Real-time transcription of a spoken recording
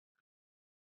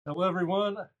Hello,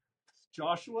 everyone. It's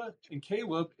Joshua and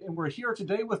Caleb, and we're here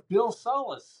today with Bill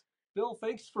Salus. Bill,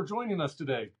 thanks for joining us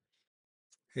today.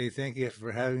 Hey, thank you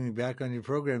for having me back on your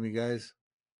program, you guys.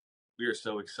 We are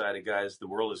so excited, guys. The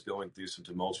world is going through some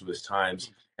tumultuous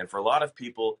times. And for a lot of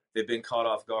people, they've been caught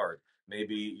off guard.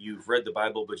 Maybe you've read the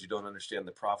Bible, but you don't understand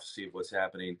the prophecy of what's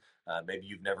happening. Maybe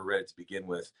you've never read it to begin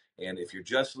with. And if you're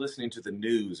just listening to the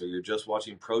news or you're just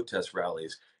watching protest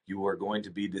rallies, you are going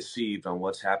to be deceived on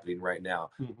what's happening right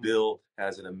now. Bill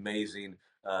has an amazing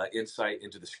insight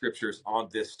into the scriptures on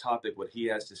this topic. What he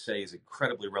has to say is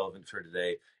incredibly relevant for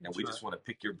today. And we just want to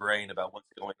pick your brain about what's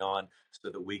going on so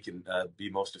that we can be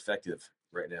most effective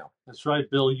right now. That's right,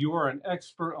 Bill. You are an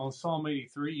expert on Psalm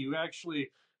 83. You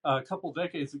actually, a couple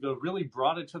decades ago, really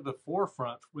brought it to the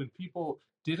forefront when people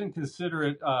didn't consider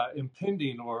it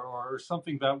impending or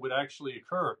something that would actually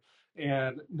occur.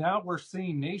 And now we're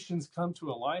seeing nations come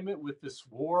to alignment with this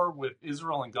war with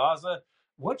Israel and Gaza.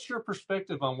 What's your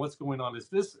perspective on what's going on? Is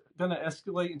this going to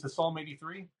escalate into Psalm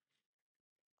 83?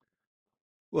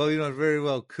 Well, it very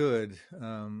well could.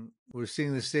 We're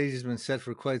seeing the stage has been set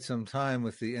for quite some time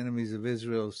with the enemies of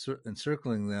Israel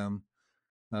encircling them,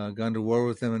 gone to war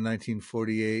with them in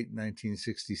 1948,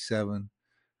 1967,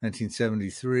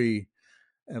 1973,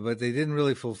 but they didn't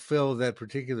really fulfill that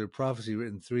particular prophecy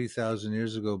written 3,000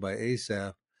 years ago by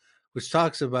Asaph, which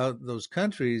talks about those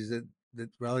countries that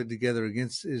rallied together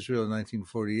against Israel in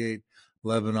 1948,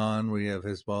 Lebanon, where you have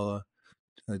Hezbollah,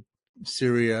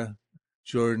 Syria,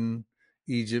 Jordan,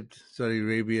 Egypt, Saudi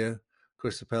Arabia, of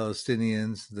course, the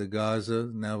Palestinians, the Gaza,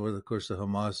 now where, of course, the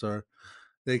Hamas are.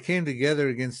 They came together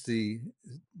against the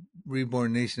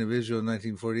reborn nation of Israel in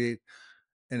 1948,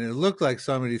 and it looked like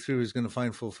Psalm 83 was going to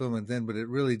find fulfillment then, but it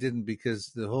really didn't,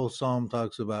 because the whole psalm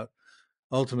talks about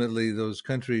ultimately those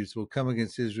countries will come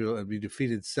against Israel and be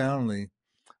defeated soundly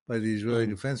by the Israeli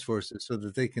Defense Forces so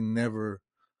that they can never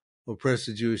oppress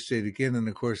the Jewish state again. And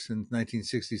of course, in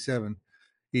 1967,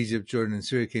 Egypt, Jordan, and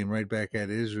Syria came right back at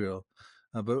Israel.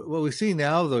 But what we see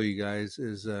now, though, you guys,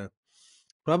 is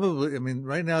probably,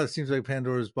 right now it seems like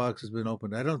Pandora's box has been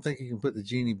opened. I don't think you can put the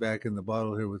genie back in the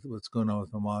bottle here with what's going on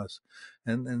with Hamas.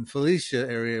 And Phoenicia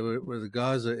area, where the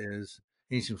Gaza is,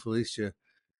 ancient Phoenicia,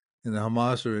 and the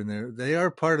Hamas are in there, they are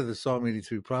part of the Psalm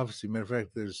 83 prophecy. Matter of fact,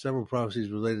 there's several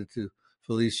prophecies related to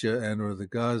Phoenicia and or the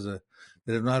Gaza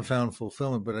that have not found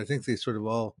fulfillment, but I think they sort of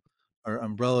all are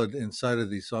umbrellaed inside of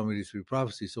the Psalm 83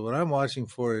 prophecy. So what I'm watching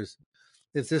for is,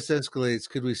 if this escalates,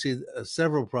 could we see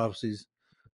several prophecies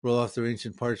roll off their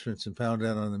ancient parchments and pound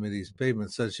down on the Mideast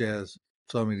pavement, such as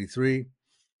Psalm 83,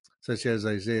 such as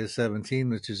Isaiah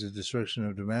 17, which is the destruction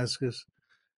of Damascus.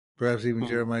 Perhaps even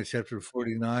Jeremiah chapter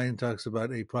 49 talks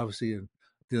about a prophecy in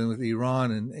dealing with Iran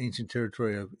and ancient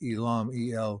territory of Elam,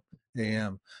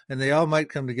 E-L-A-M. And they all might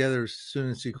come together soon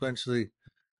and sequentially,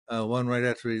 one right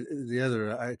after the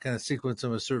other. I kind of sequence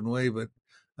them a certain way, but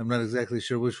I'm not exactly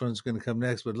sure which one's going to come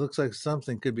next. But it looks like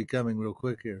something could be coming real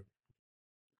quick here.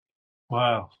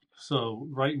 Wow. So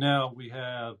right now we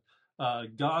have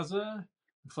Gaza,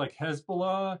 looks like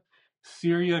Hezbollah,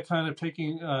 Syria kind of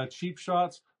taking cheap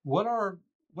shots.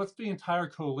 What's the entire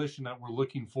coalition that we're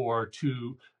looking for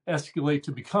to escalate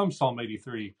to become Psalm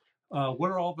 83?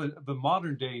 What are all the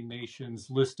modern day nations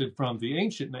listed from the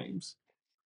ancient names?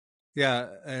 Yeah,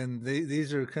 and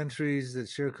these are countries that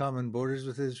share common borders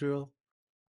with Israel.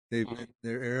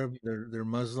 They're Arab, they're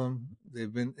Muslim.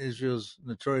 They've been Israel's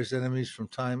notorious enemies from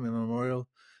time immemorial.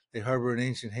 They harbor an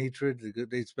ancient hatred that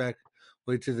dates back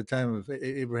way to the time of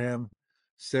Abraham,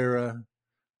 Sarah,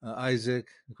 Isaac.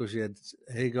 Of course, you had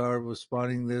Hagar was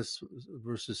spawning this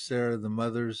versus Sarah, the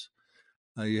mothers.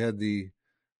 You had the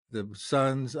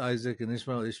sons, Isaac and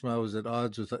Ishmael. Ishmael was at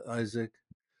odds with Isaac.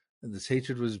 And this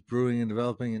hatred was brewing and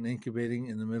developing and incubating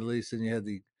in the Middle East. And you had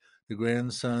the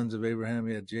grandsons of Abraham.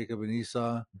 You had Jacob and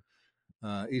Esau.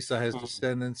 Esau has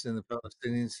descendants in the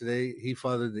Palestinians today. He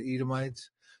fathered the Edomites.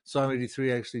 Psalm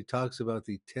 83 actually talks about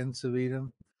the tents of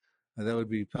Edom. That would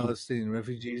be Palestinian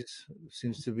refugees,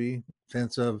 seems to be.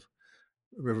 Tents of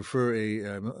refer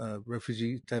a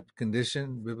refugee type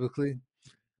condition biblically.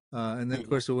 And then, of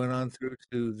course, it went on through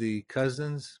to the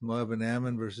cousins, Moab and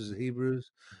Ammon versus the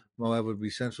Hebrews. Moab would be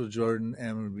central Jordan,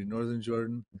 Ammon would be northern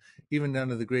Jordan, even down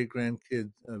to the great grandkids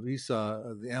of Esau,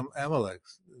 the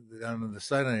Amaleks, down in the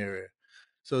Sinai area.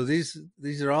 So these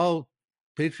are all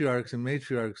patriarchs and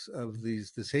matriarchs of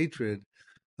this hatred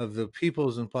of the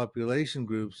peoples and population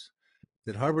groups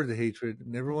that harbored the hatred,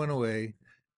 never went away,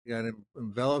 got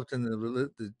enveloped in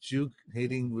the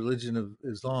Jew-hating religion of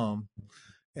Islam.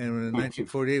 And in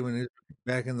 1948, when it was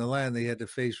back in the land, they had to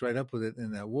face right up with it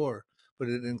in that war. But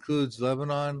it includes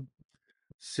Lebanon,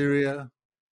 Syria,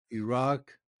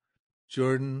 Iraq,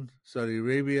 Jordan, Saudi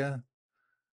Arabia,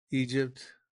 Egypt,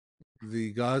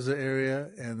 the Gaza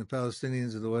area, and the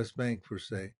Palestinians of the West Bank, per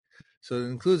se. So it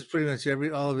includes pretty much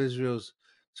all of Israel's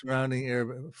surrounding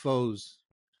Arab foes.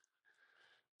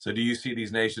 So do you see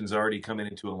these nations already coming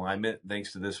into alignment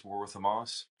thanks to this war with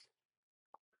Hamas?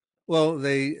 Well,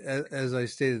 they, as I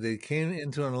stated, they came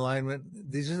into an alignment.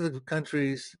 These are the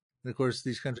countries, and of course,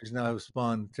 these countries now have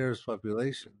spawned terrorist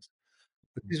populations.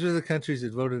 But these were the countries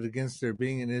that voted against their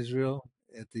being in Israel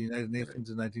at the United Nations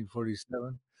in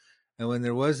 1947. And when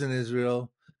there was an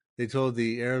Israel, they told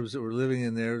the Arabs that were living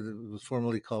in there, that was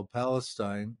formerly called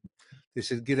Palestine, they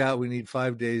said, "Get out, we need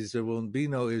 5 days. There will be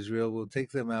no Israel. We'll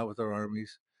take them out with our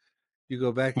armies. You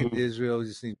go back into Israel, you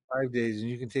just need 5 days, and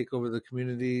you can take over the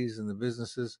communities and the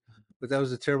businesses." But that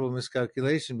was a terrible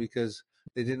miscalculation because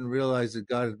they didn't realize that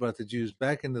God had brought the Jews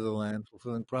back into the land,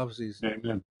 fulfilling prophecies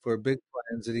Amen. for big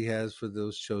plans that he has for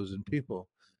those chosen people.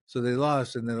 So they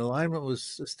lost, and then alignment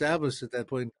was established at that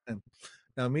point in time.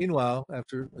 Now, meanwhile,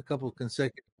 after a couple of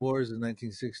consecutive wars in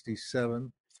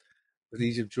 1967 with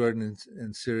Egypt, Jordan,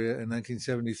 and Syria, and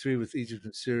 1973 with Egypt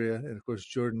and Syria, and of course,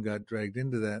 Jordan got dragged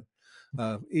into that.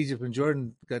 Egypt and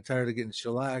Jordan got tired of getting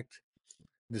shellacked,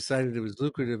 decided it was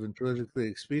lucrative and politically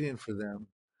expedient for them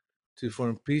to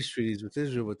form peace treaties with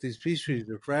Israel. But these peace treaties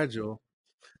are fragile,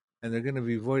 and they're going to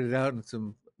be voided out in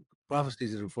some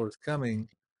prophecies that are forthcoming.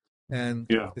 And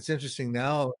Yeah. it's interesting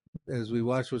now as we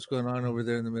watch what's going on over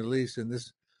there in the Middle East, and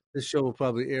this show will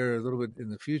probably air a little bit in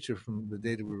the future from the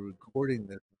date we're recording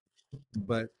this.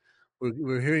 But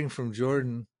we're hearing from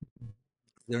Jordan.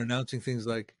 They're announcing things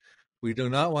like, "We do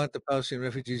not want the Palestinian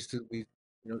refugees to be,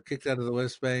 kicked out of the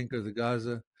West Bank or the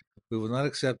Gaza. We will not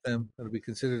accept them. It'll be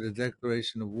considered a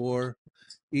declaration of war."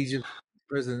 Egypt,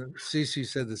 President Sisi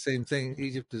said the same thing.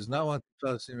 Egypt does not want the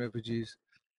Palestinian refugees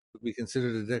to be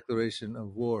considered a declaration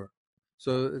of war.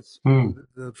 So it's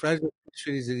the fragile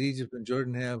treaties that Egypt and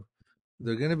Jordan have.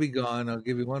 They're going to be gone. I'll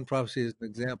give you one prophecy as an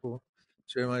example.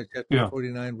 Jeremiah chapter Yeah.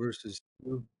 49, verses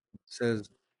 2 says,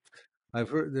 "I've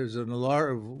heard there's an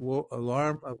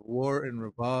alarm of war in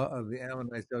Rabbah of the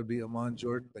Ammonites that would be Amman,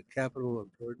 Jordan, the capital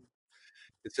of Jordan.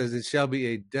 It says, it shall be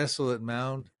a desolate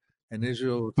mound, and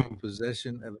Israel will take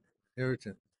possession of its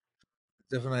inheritance."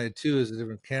 Zephaniah 2 is a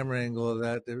different camera angle of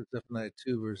that. Zephaniah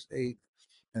 2, verse 8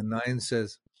 and 9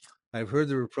 says, "I've heard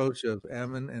the reproach of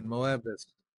Ammon and Moab," that's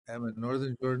Ammon,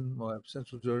 northern Jordan, Moab,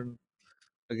 central Jordan,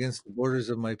 "against the borders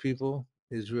of my people,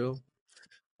 Israel."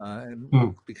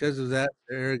 And because of that,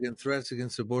 their arrogant threats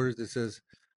against the borders, it says,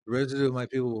 "The residue of my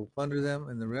people will plunder them,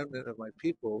 and the remnant of my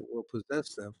people will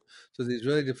possess them." So the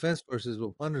Israeli Defense Forces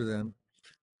will plunder them,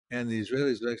 and the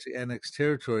Israelis will actually annex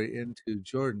territory into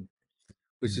Jordan,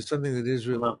 which is something that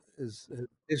Israel has a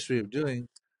history of doing.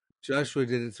 Joshua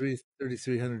did it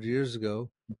 3,300 years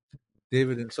ago.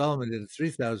 David and Solomon did it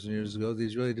 3,000 years ago. The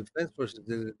Israeli Defense Forces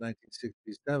did it in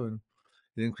 1967.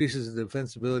 It increases the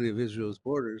defensibility of Israel's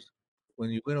borders. When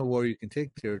you win a war, you can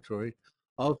take territory.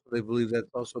 Also, they believe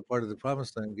that's also part of the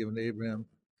promised land given to Abraham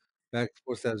back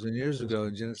 4,000 years ago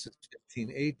in Genesis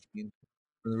 15:18,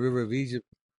 from the river of Egypt,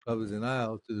 probably the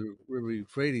Nile, to the river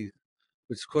Euphrates,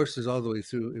 which courses all the way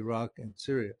through Iraq and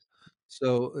Syria.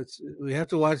 So we have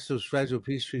to watch those fragile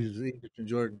peace treaties with Egypt and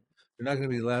Jordan. They're not going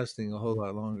to be lasting a whole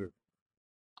lot longer.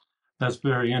 That's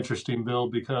very interesting, Bill,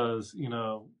 because,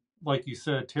 like you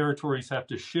said, territories have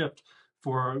to shift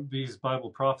for these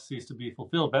Bible prophecies to be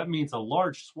fulfilled. That means a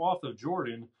large swath of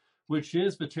Jordan, which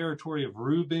is the territory of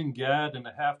Reuben, Gad, and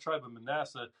the half tribe of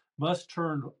Manasseh, must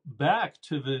turn back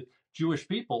to the Jewish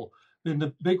people. Then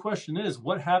the big question is,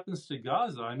 what happens to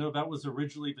Gaza? I know that was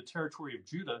originally the territory of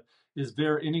Judah. Is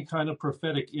there any kind of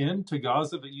prophetic end to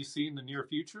Gaza that you see in the near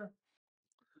future?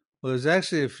 Well, there's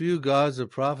actually a few Gaza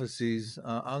prophecies.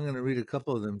 I'm going to read a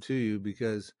couple of them to you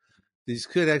because these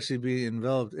could actually be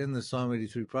enveloped in the Psalm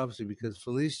 83 prophecy, because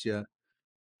Philistia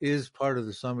is part of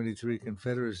the Psalm 83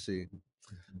 confederacy.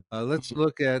 Let's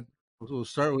look at, we'll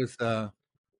start with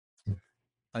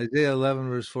Isaiah 11,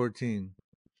 verse 14.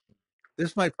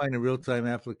 This might find a real-time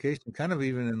application, kind of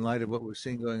even in light of what we're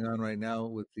seeing going on right now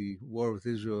with the war with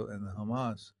Israel and the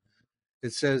Hamas.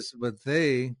 It says, "But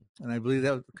they," and I believe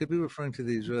that could be referring to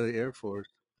the Israeli Air Force,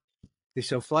 "they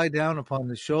shall fly down upon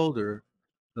the shoulder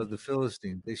of the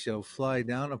Philistines. They shall fly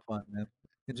down upon them."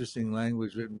 Interesting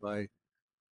language written by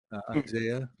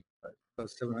Isaiah, about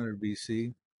 700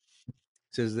 BC. It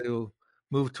says they will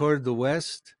move toward the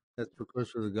west. That's of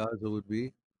course where the Gaza would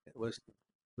be, west,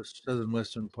 the southern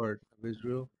western part of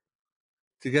Israel.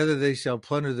 "Together they shall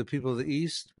plunder the people of the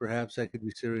east." Perhaps that could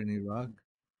be Syria and Iraq.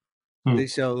 "They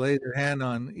shall lay their hand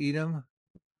on Edom,"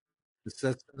 that's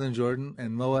southern Jordan,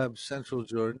 "and Moab, central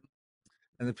Jordan.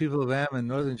 And the people of Ammon,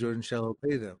 northern Jordan, shall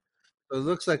obey them." So it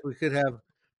looks like we could have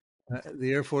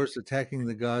the Air Force attacking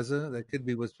the Gaza. That could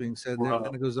be what's being said there.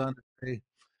 Then it goes on to say,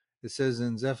 it says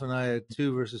in Zephaniah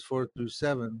 2, verses 4 through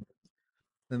 7.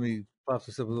 Let me pop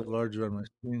this up a little larger on my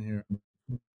screen here.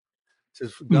 It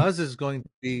says, Gaza is going to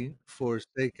be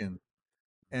forsaken.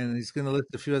 And he's going to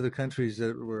list a few other countries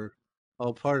that were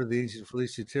all part of the ancient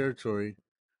Phoenicia territory.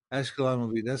 Ashkelon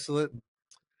will be desolate.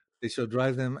 They shall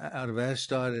drive them out of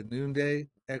Ashdod at noonday.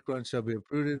 Ekron shall be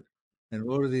uprooted. And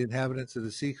woe to the inhabitants of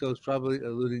the seacoast, probably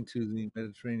alluding to the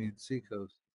Mediterranean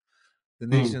seacoast. The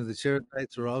nation of the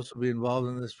Cherethites will also be involved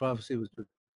in this prophecy, which would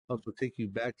also take you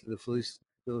back to the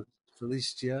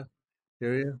Philistia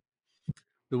area.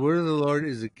 The word of the Lord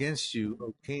is against you,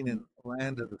 O Canaan,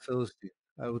 land of the Philistines.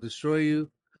 I will destroy you,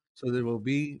 so there will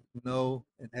be no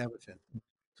inhabitant.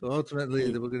 So ultimately,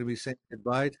 we're going to be saying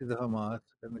goodbye to the Hamas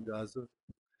and the Gaza.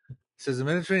 It says the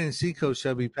Mediterranean seacoast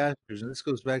shall be pastures, and this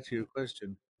goes back to your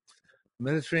question. The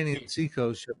Mediterranean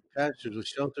seacoast shall be pastures with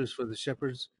shelters for the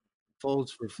shepherds,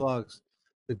 folds for flocks.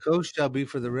 The coast shall be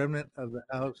for the remnant of the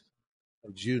house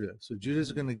of Judah. So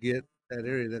Judah's going to get that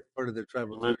area, that's part of their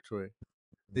tribal territory.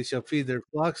 They shall feed their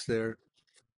flocks there,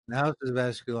 in the houses of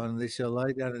Ashkelon, and they shall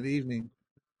lie down at evening,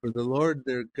 for the Lord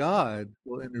their God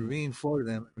will intervene for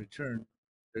them and return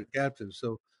their captives.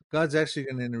 So God's actually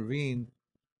going to intervene.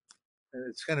 And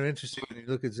it's kind of interesting when you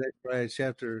look at Zechariah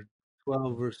chapter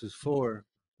 12, verses 4.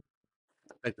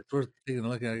 Like the first taking a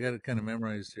look at it, I got it kind of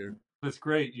memorized here. That's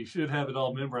great. You should have it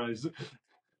all memorized.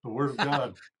 The Word of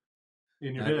God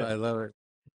in your head. I love it.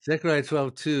 Zechariah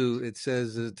 12:2, it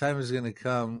says the time is going to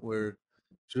come where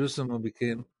Jerusalem will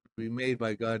be made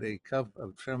by God a cup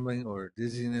of trembling or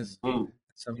dizziness,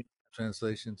 some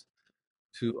translations,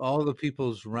 to all the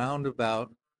peoples round about,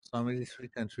 some 83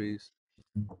 countries,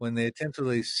 when they attempt to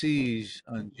lay siege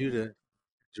on Judah,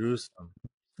 Jerusalem.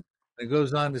 It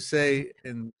goes on to say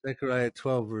in Zechariah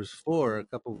 12, verse 4, a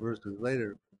couple verses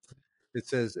later, it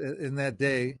says, in that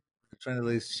day, trying to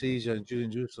lay siege on Judah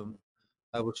and Jerusalem,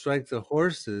 I will strike the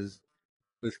horses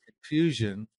with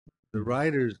confusion, the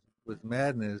riders with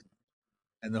madness,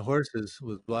 and the horses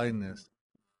with blindness.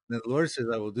 And the Lord says,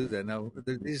 I will do that. Now,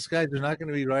 these guys are not going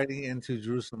to be riding into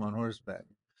Jerusalem on horseback.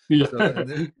 Yeah. So,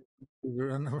 and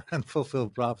they're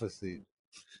unfulfilled prophecy.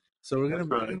 So we're going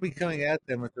to be coming at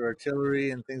them with their artillery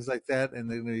and things like that, and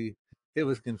they're going to be hit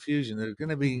with confusion. They're going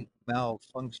to be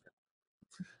malfunction,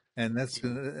 and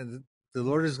and the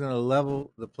Lord is going to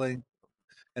level the playing.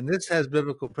 And this has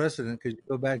biblical precedent because you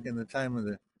go back in the time of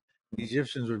the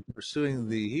Egyptians were pursuing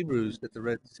the Hebrews at the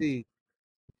Red Sea,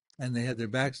 and they had their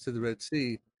backs to the Red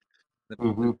Sea.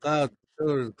 The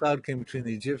cloud came between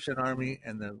the Egyptian army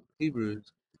and the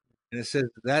Hebrews, and it says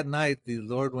that night the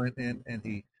Lord went in and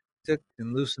he took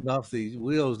and loosened off the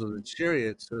wheels of the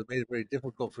chariots, so it made it very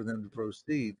difficult for them to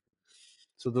proceed.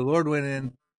 So the Lord went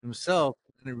in himself,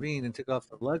 intervened, and took off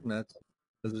the lug nuts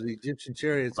of the Egyptian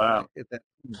chariots. Wow.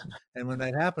 And when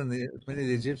that happened, many of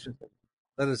the Egyptians said,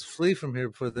 let us flee from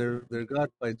here, for their God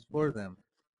fights for them.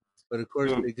 But of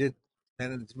course, they did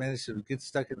manage to get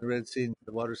stuck in the Red Sea, and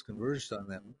the waters converged on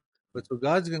them. But so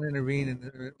God's going to intervene,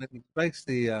 and when he strikes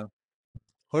the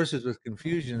horses with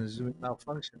confusion, is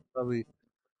malfunction, probably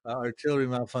artillery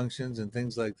malfunctions and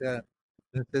things like that.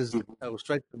 And it says, I will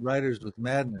strike the riders with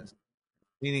madness,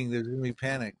 meaning there's going to be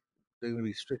panic. They're going to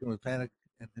be stricken with panic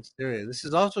and hysteria. This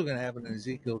is also going to happen in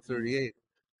Ezekiel 38.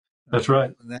 That's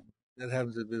right. When that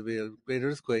happens, it will be a great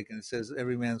earthquake, and it says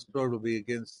every man's sword will be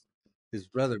against his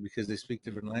brother because they speak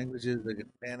different languages. They're going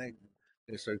to panic.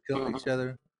 They're going to start killing each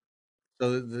other.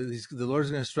 So the Lord's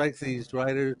going to strike these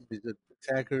riders, these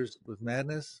attackers, with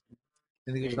madness.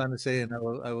 And he goes on to say, and I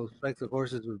will strike the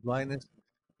horses with blindness,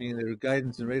 meaning their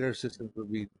guidance and radar systems will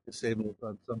be disabled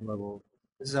on some level.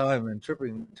 This is how I'm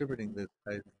interpreting this.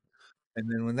 And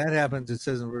then when that happens, it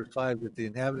says in verse 5 that the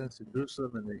inhabitants of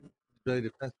Jerusalem and the Israeli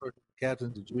defense forces, the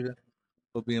captains of Judah,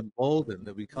 will be emboldened.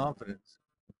 There'll be confidence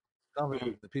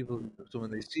in the people. So when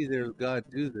they see their God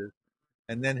do this,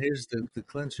 and then here's the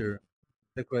clincher.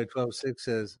 Zechariah 12:6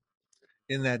 says,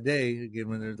 in that day, again,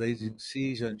 when they're laying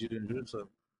siege on Judah and Jerusalem,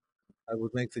 I will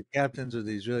make the captains of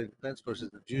the Israeli defense forces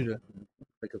of Judah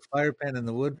like a fire pan in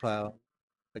the woodpile,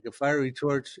 like a fiery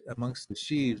torch amongst the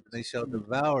sheaves, and they shall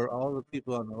devour all the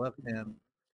people on the left hand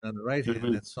and on the right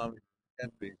hand. That's Psalm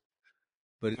 10.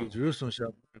 But Jerusalem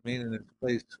shall remain in its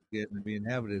place again and be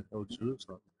inhabited, O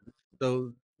Jerusalem.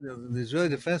 So the Israeli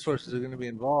defense forces are going to be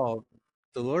involved.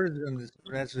 The Lord is going to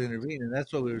supernaturally intervene, and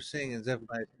that's what we were seeing in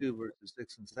Zephaniah 2, verses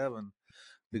 6 and 7.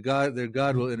 Their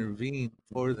God will intervene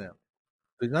for them.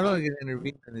 So he's not only going to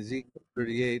intervene in Ezekiel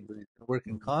 38, but he's going to work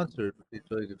in concert with the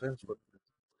Israeli defense forces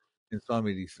in Psalm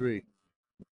 83.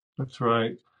 That's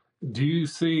right. Do you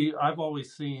see? I've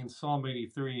always seen Psalm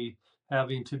 83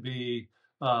 having to be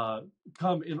uh,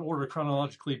 come in order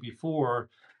chronologically before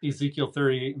Ezekiel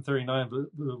 38 and 39,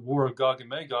 the war of Gog and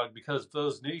Magog, because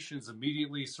those nations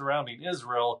immediately surrounding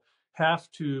Israel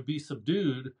have to be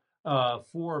subdued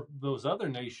for those other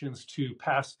nations to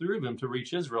pass through them to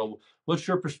reach Israel. What's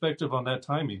your perspective on that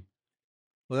timing?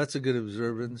 Well, that's a good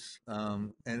observance.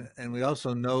 And we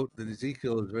also note that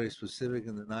Ezekiel is very specific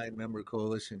in the 9-member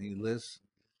coalition he lists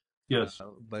Yes.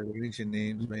 by the region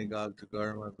names, Magog,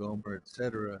 Togarmah, Gomer,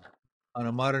 etc. On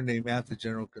a modern day map, the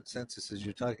general consensus is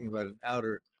you're talking about an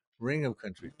outer ring of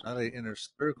countries, not an inner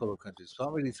circle of countries.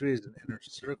 Psalm 83 is an inner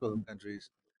circle of countries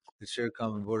that share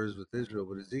common borders with Israel,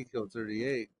 but Ezekiel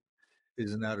 38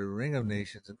 is an outer ring of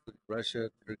nations, including Russia,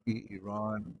 Turkey,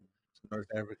 Iran, some North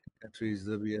African countries,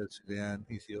 Libya, Sudan,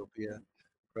 Ethiopia,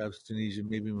 perhaps Tunisia,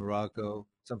 maybe Morocco.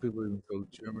 Some people even throw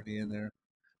Germany in there.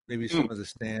 Maybe some of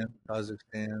the Kazakhstan,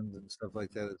 and stuff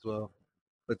like that as well.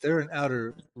 But they're an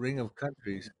outer ring of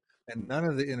countries, and none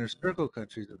of the inner circle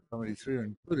countries of 23 are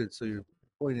included. So your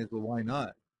point is, well, why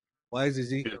not? Why is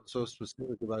Ezekiel so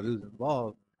specific about who's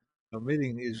involved,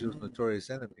 omitting Israel's notorious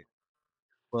enemies?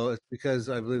 Well, it's because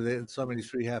I believe that Psalm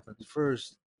 83 happens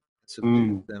first and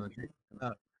subdues Mm. them and takes them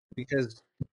out. Because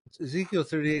Ezekiel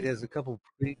 38 has a couple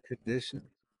preconditions.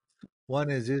 One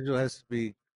is Israel has to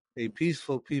be a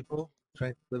peaceful people,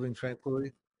 living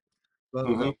tranquilly,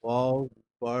 dwelling Hmm. without walls,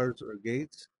 bars, or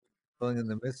gates, dwelling in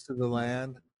the midst of the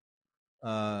land,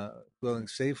 uh, dwelling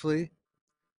safely,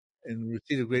 in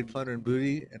receipt of great plunder and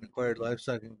booty, and acquired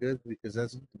livestock and goods, because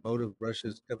that's the motive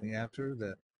Russia's coming after,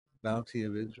 the bounty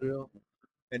of Israel.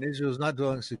 And Israel's not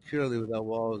dwelling securely without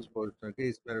walls, ports, or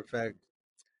gates. Matter of fact,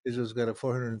 Israel's got a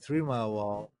 403-mile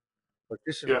wall,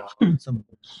 partition Yeah. wall, some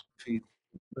feet,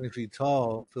 20 feet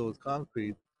tall, filled with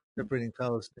concrete, separating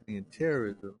Palestinian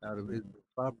terrorism out of Israel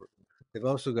proper. They've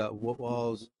also got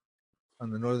walls on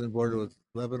the northern border with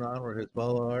Lebanon, where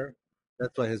Hezbollah are.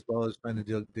 That's why Hezbollah is trying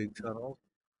to dig tunnels.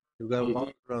 They've got Hmm.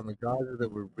 walls around the Gaza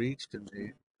that were breached in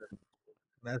the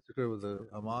massacre with the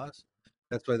Hamas.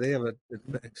 That's why they have an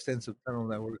extensive tunnel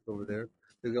network over there.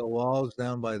 They've got walls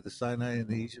down by the Sinai in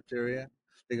the Egypt area.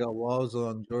 They got walls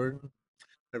along Jordan.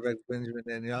 In fact, Benjamin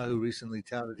Netanyahu recently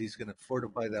touted he's going to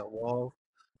fortify that wall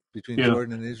between Yeah.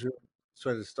 Jordan and Israel,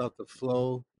 try to stop the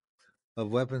flow of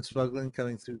weapons smuggling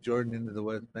coming through Jordan into the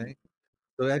West Bank.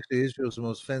 So actually, Israel is the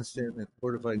most fenced-in and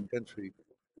fortified country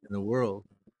in the world.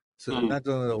 So they're Mm. not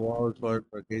dealing with a wall, bars,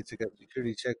 or gates. They got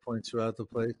security checkpoints throughout the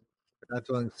place. They're not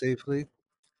dwelling safely.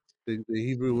 The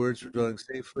Hebrew words for dwelling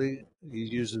safely, he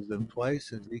uses them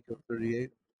twice in Ezekiel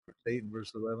 38, verse 8 and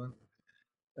verse 11,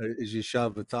 is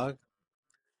Yeshav B'tak.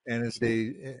 And it's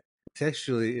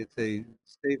textually, it's a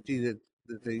safety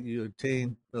you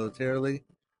obtain militarily,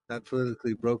 not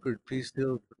politically brokered peace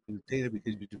deals, but you obtain it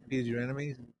because you defeated your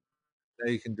enemies.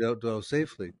 Now you can dwell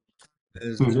safely.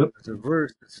 There's, Yep. there's a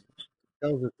verse that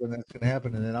tells us when that's going to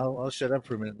happen, and then I'll shut up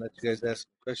for a minute and let you guys ask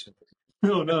some questions.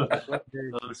 No, no.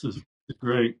 Okay, This is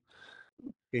great.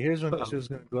 here's when Um, Israel's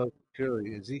going to dwell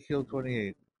securely. Ezekiel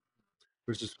 28,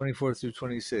 verses 24 through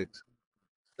 26.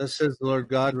 Thus says the Lord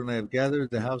God, when I have gathered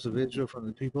the house of Israel from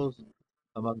the peoples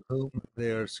among whom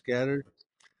they are scattered,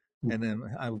 and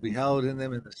then I will be hallowed in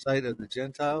them in the sight of the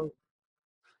Gentiles.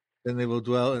 Then they will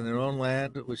dwell in their own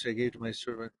land, which I gave to my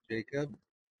servant Jacob,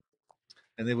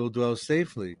 and they will dwell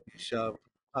safely. You shall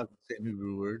talk the same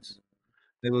Hebrew words.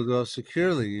 They will dwell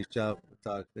securely. You shall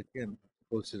talk again.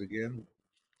 Quotes it again.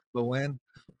 But when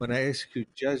I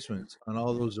execute judgments on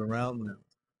all those around them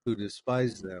who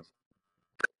despise them,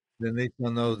 then they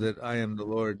shall know that I am the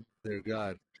Lord their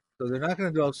God. So they're not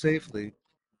going to dwell safely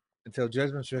until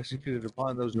judgments are executed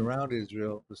upon those around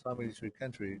Israel, the Psalm 83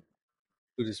 country,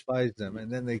 who despise them.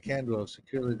 And then they can dwell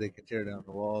securely, they can tear down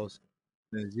the walls.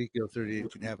 And Ezekiel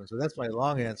 38 can happen. So that's my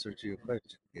long answer to your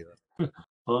question, Caleb.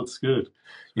 well, that's good. It's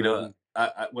You really know, good.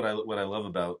 what I love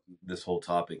about this whole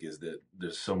topic is that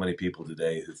there's so many people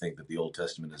today who think that the Old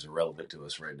Testament is irrelevant to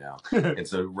us right now. And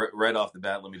so right off the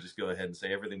bat, let me just go ahead and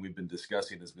say everything we've been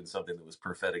discussing has been something that was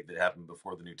prophetic that happened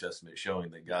before the New Testament,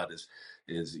 showing that God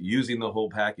is using the whole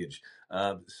package.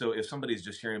 So if somebody's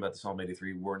just hearing about the Psalm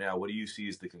 83 war now, what do you see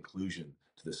as the conclusion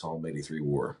to the Psalm 83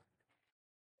 war?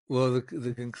 Well,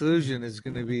 the conclusion is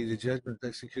going to be the judgments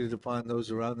executed upon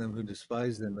those around them who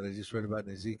despise them, that I just read about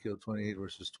in Ezekiel 28,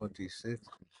 verses 26.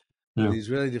 Yeah. The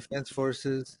Israeli Defense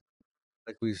Forces,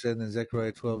 like we said in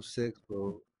Zechariah 12:6,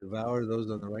 will devour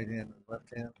those on the right hand and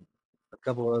left hand. A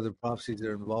couple of other prophecies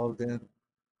they're involved in.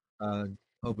 Uh,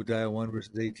 Obadiah 1,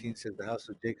 verses 18 says, the house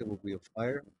of Jacob will be a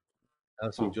fire, the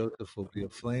house of Mm. Joseph will be a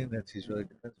flame. That's Israeli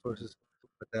Defense Forces.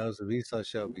 But the house of Esau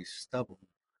shall be stubble.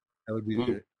 That would be Mm.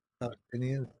 the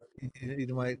Palestinians.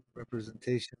 Edomite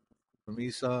representation from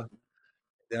Esau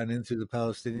down into the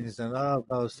Palestinians. Now, not all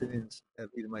Palestinians have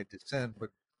Edomite descent, but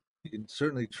you can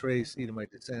certainly trace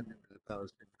Edomite descent into the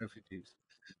Palestinian refugees.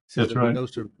 It says That's there'll be right. no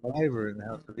survivor in the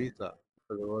house of Esau,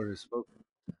 for the Lord has spoken.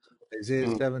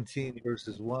 Isaiah 17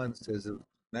 verses 1 says that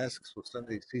Damascus will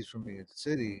someday cease from being a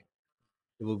city.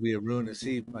 It will be a ruinous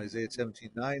heap. Isaiah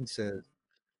 17:9 says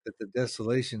that the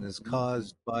desolation is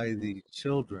caused by the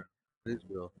children of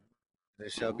Israel. There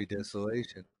shall be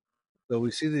desolation. So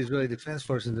we see the Israeli Defense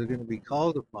Forces are going to be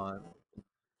called upon,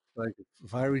 like a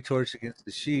fiery torch against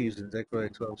the sheaves in Zechariah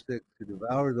 12:6, to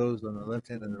devour those on the left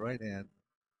hand and the right hand.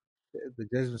 The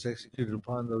judgments executed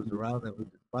upon those around them who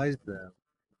despised them.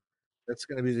 That's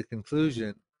going to be the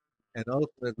conclusion. And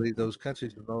ultimately, those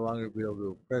countries will no longer be able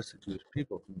to oppress the Jewish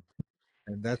people.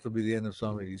 And that will be the end of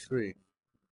Psalm 83.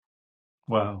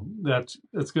 Wow, that's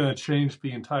going to change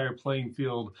the entire playing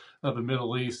field of the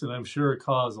Middle East, and I'm sure it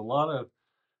caused a lot of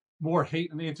more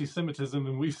hate and anti-Semitism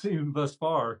than we've seen thus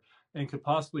far and could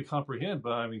possibly comprehend.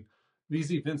 But I mean,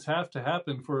 these events have to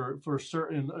happen for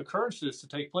certain occurrences to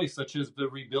take place, such as the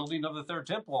rebuilding of the third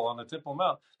temple on the Temple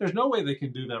Mount. There's no way they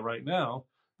can do that right now,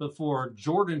 but for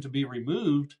Jordan to be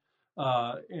removed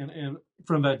and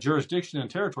from that jurisdiction and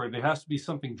territory, there has to be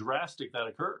something drastic that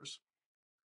occurs.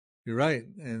 You're right.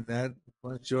 And that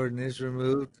once Jordan is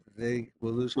removed, they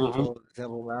will lose control of the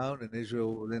Temple Mount, and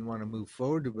Israel will then want to move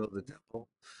forward to build the temple.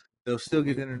 They'll still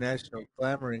get international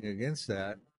clamoring against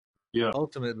that. Yeah.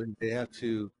 Ultimately, they have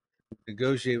to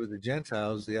negotiate with the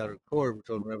Gentiles, the outer court. We're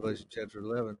told in Revelation chapter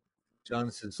 11. John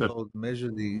is told, measure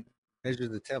the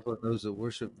temple and those that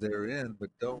worship therein,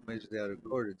 but don't measure the outer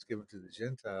court. It's given to the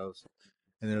Gentiles,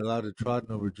 and they're allowed to trot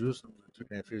over Jerusalem for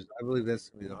 2.5 years. I believe that's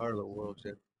going to be the harlot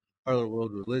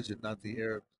world religion, not the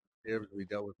Arabs. The Arabs will be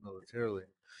dealt with militarily.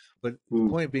 But the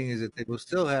point being is that they will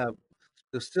still there'll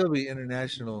still be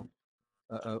international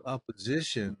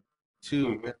opposition to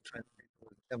them trying to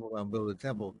build the temple and build a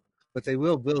temple. But they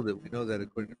will build it. We know that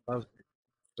according to prophecy.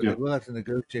 But they will have to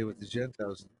negotiate with the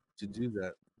Gentiles to do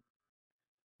that.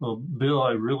 Well, Bill,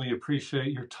 I really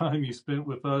appreciate your time you spent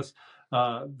with us.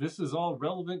 This is all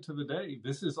relevant to the day.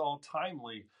 This is all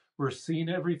timely. We're seeing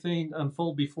everything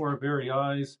unfold before our very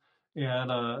eyes.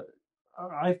 And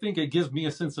I think it gives me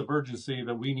a sense of urgency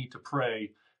that we need to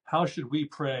pray. How should we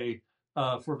pray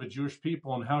for the Jewish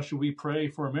people, and how should we pray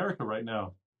for America right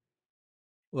now?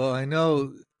 Well, I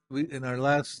know in our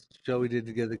last show we did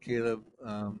together, Caleb,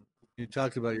 you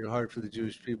talked about your heart for the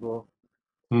Jewish people,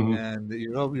 and that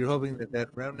you're hoping that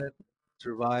remnant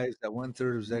survives, that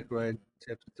 1/3 of Zechariah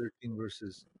chapter 13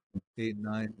 verses 8 and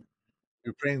 9.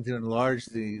 You're praying to enlarge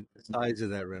the size of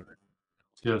that remnant.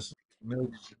 Yes.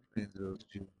 Millions and millions of those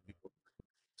Jewish people.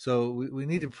 So we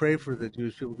need to pray for the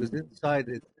Jewish people, because inside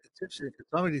it's interesting.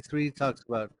 Psalm 83 talks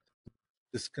about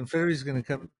this confederacy is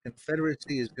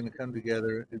going to come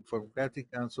together and form crafty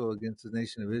counsel against the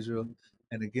nation of Israel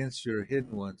and against your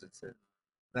hidden ones, it says.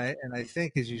 And I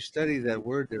think as you study that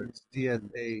word there, it's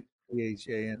Saphan,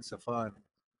 Safan.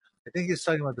 I think it's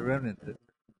talking about the remnant, the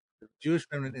Jewish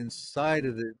remnant inside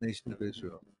of the nation of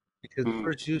Israel. Because the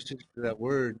first usage of that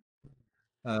word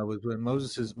was when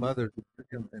Moses' mother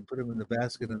took him and put him in the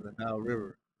basket in the Nile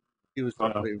River. He was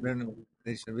part of a remnant of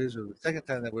the nation of Israel. The second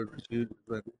time that word was used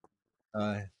was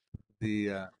when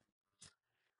the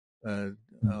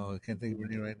I can't think of her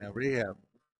name right now. Rahab.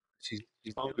 She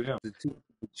the two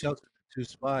sheltered the two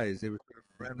spies. They were sort of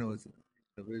a remnant within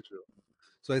the nation of Israel.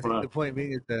 So I think the point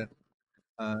being is that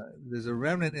there's a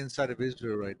remnant inside of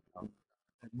Israel right now,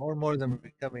 and more of them are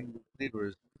becoming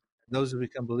believers. And those who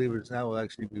become believers now will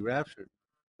actually be raptured,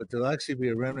 but there'll actually be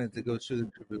a remnant that goes through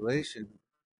the tribulation,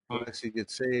 will actually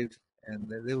get saved, and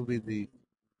they will be the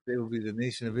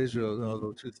nation of Israel.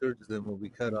 Although 2/3 of them will be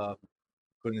cut off,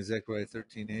 according to Zechariah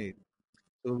 13:8.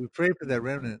 So we pray for that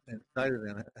remnant inside of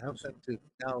them, help them to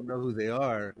now know who they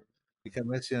are, become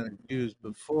Messianic Jews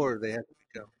before they have to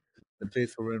become the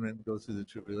faithful remnant and go through the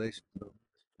tribulation. So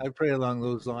I pray along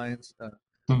those lines.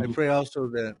 I pray also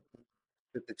that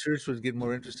the church would get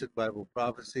more interested in Bible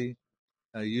prophecy,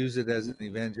 use it as an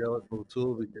evangelical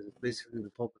tool, because it's basically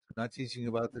the pulpits are not teaching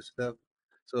about this stuff.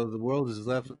 So the world is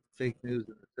left with fake news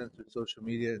and the censored social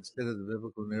media instead of the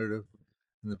biblical narrative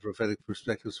and the prophetic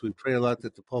perspective. So we pray a lot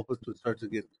that the pulpits would start to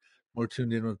get more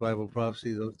tuned in with Bible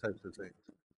prophecy, those types of things.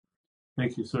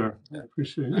 Thank you, sir. I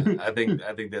appreciate it. I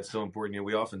think that's so important.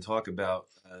 We often talk about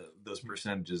those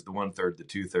percentages, the 1/3, the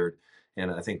 2/3, And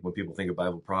I think when people think of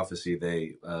Bible prophecy,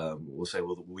 they will say,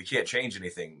 well, we can't change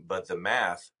anything. But the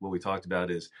math, what we talked about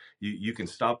is you can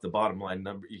stop the bottom line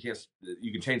number. You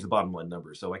can change the bottom line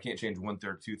number. So I can't change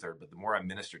 1/3, 2/3. But the more I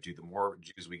minister to, the more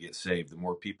Jews we get saved, the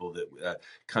more people that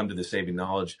come to the saving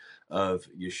knowledge of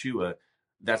Yeshua,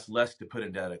 that's less to put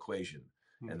into that equation.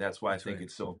 And that's why I think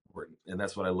it's so important. And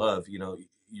that's what I love.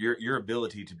 Your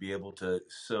ability to be able to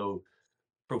so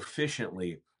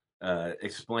proficiently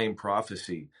explain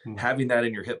prophecy, having that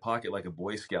in your hip pocket like a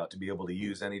Boy Scout to be able to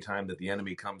use anytime that the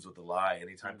enemy comes with a lie,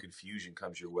 anytime confusion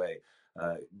comes your way.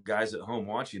 Guys at home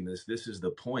watching this is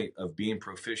the point of being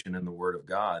proficient in the Word of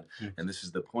God. And this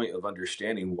is the point of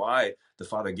understanding why the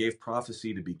Father gave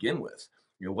prophecy to begin with.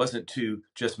 It wasn't to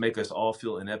just make us all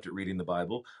feel inept at reading the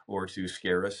Bible or to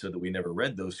scare us so that we never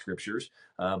read those scriptures,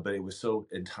 but it was so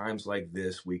in times like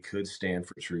this we could stand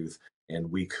for truth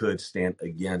and we could stand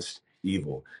against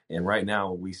evil. And right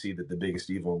now we see that the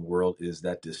biggest evil in the world is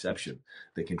that deception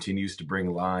that continues to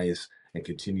bring lies and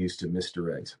continues to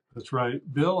misdirect. That's right.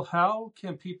 Bill, how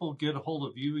can people get a hold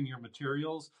of you and your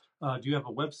materials? Do you have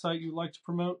a website you'd like to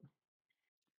promote?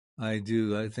 I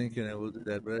do. I think, and I will do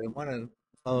that. But I want to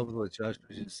follow up with what Joshua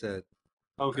just said.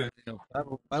 Okay.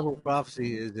 Bible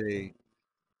prophecy is a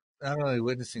not only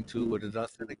witnessing to, but it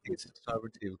authenticates the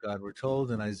sovereignty of God. We're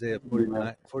told in Isaiah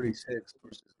 46,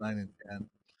 verses 9 and 10,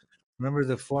 remember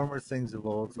the former things of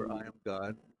old, for I am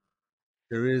God.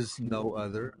 There is no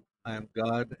other. I am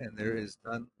God, and there is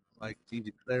none like me,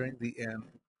 declaring the end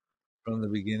from the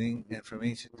beginning and from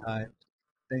ancient times,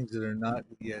 things that are not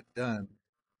yet done,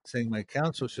 saying, my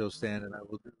counsel shall stand, and I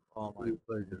will do all my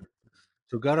pleasure.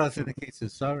 So God authenticates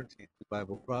his sovereignty through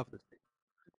Bible prophecy.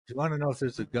 If you want to know if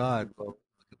there's a God, well, look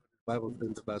at what the Bible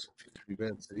says about the future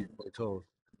events that he's foretold,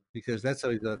 because that's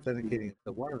how he's authenticating.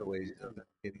 So one of the ways he's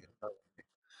authenticating his sovereignty.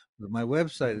 But my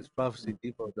website is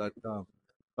prophecydepot.com.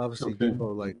 Prophecy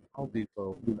Depot, like Home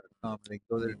Depot.com. They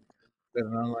go there. I've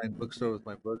got an online bookstore with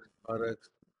my books and products.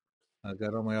 I've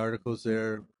got all my articles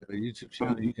there. I've got a YouTube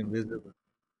channel you can visit with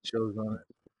shows on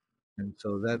it. And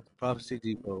so that's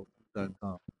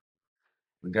prophecydepot.com.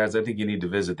 Guys, I think you need to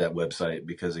visit that website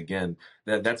because, again,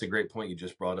 that's a great point you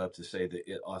just brought up to say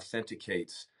that it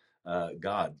authenticates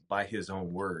God by his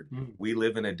own word. We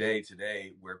live in a day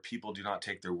today where people do not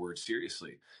take their word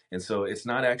seriously. And so it's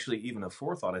not actually even a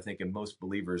forethought, I think, in most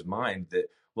believers' mind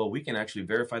that, well, we can actually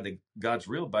verify that God's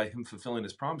real by him fulfilling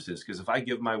his promises. Because if I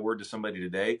give my word to somebody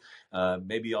today,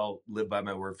 maybe I'll live by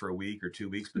my word for a week or 2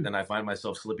 weeks, but then I find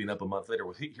myself slipping up a month later.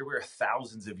 Well, here we are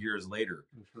thousands of years later.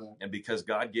 And because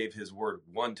God gave his word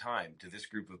one time to this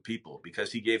group of people,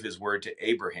 because he gave his word to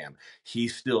Abraham, he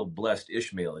still blessed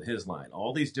Ishmael in his line.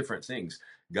 All these different things,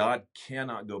 God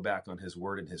cannot go back on his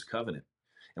word and his covenant.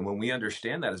 And when we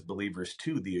understand that as believers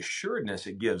too, the assuredness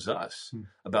it gives us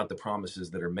about the promises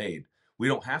that are made, we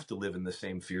don't have to live in the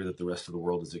same fear that the rest of the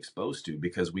world is exposed to,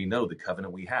 because we know the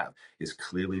covenant we have is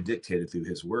clearly dictated through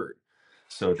his word.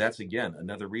 So that's, again,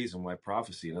 another reason why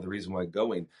prophecy, another reason why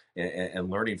going and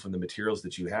learning from the materials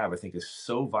that you have, I think is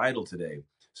so vital today,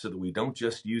 so that we don't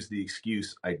just use the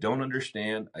excuse, I don't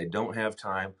understand, I don't have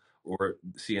time, or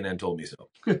CNN told me so.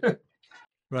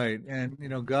 Right. And,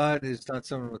 God is not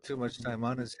someone with too much time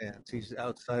on his hands. He's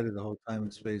outside of the whole time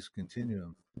and space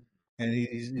continuum. And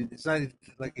it's not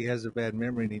like he has a bad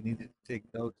memory and he needed to take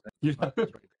notes. It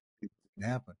can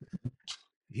happen.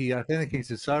 He authenticates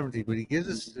his sovereignty, but he gives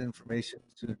us information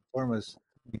to inform us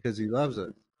because he loves us.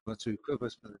 He wants to equip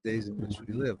us for the days in which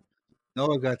we live.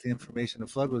 Noah got the information the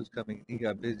flood was coming. He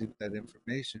got busy with that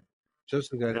information.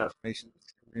 Joseph got information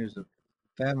that 7 years of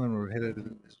famine were headed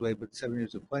his way, but 7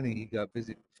 years of plenty, he got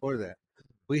busy before that.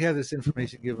 We have this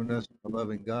information given us from a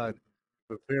loving God to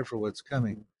prepare for what's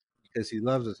coming because he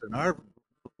loves us. And our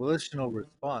volitional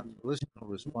response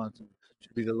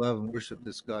should be to love and worship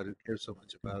this God who cares so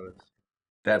much about us.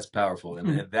 That's powerful.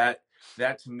 And that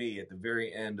to me, at the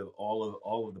very end of all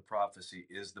of the prophecy,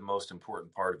 is the most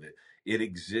important part of it. It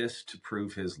exists to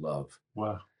prove his love.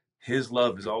 Wow. His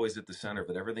love is always at the center of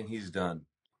it, everything he's done.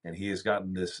 And he has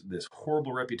gotten this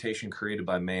horrible reputation created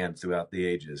by man throughout the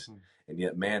ages. And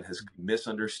yet man has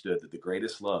misunderstood that the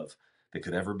greatest love that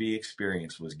could ever be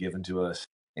experienced was given to us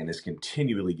and is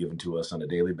continually given to us on a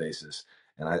daily basis.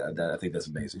 And I think that's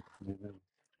amazing.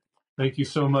 Thank you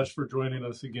so much for joining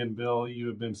us again, Bill. You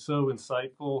have been so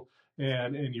insightful,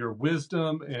 and your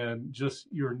wisdom and just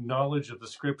your knowledge of the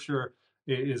scripture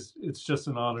it's just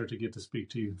an honor to get to speak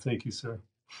to you. Thank you, sir.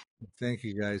 Thank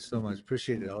you guys so much.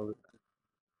 Appreciate it all the time.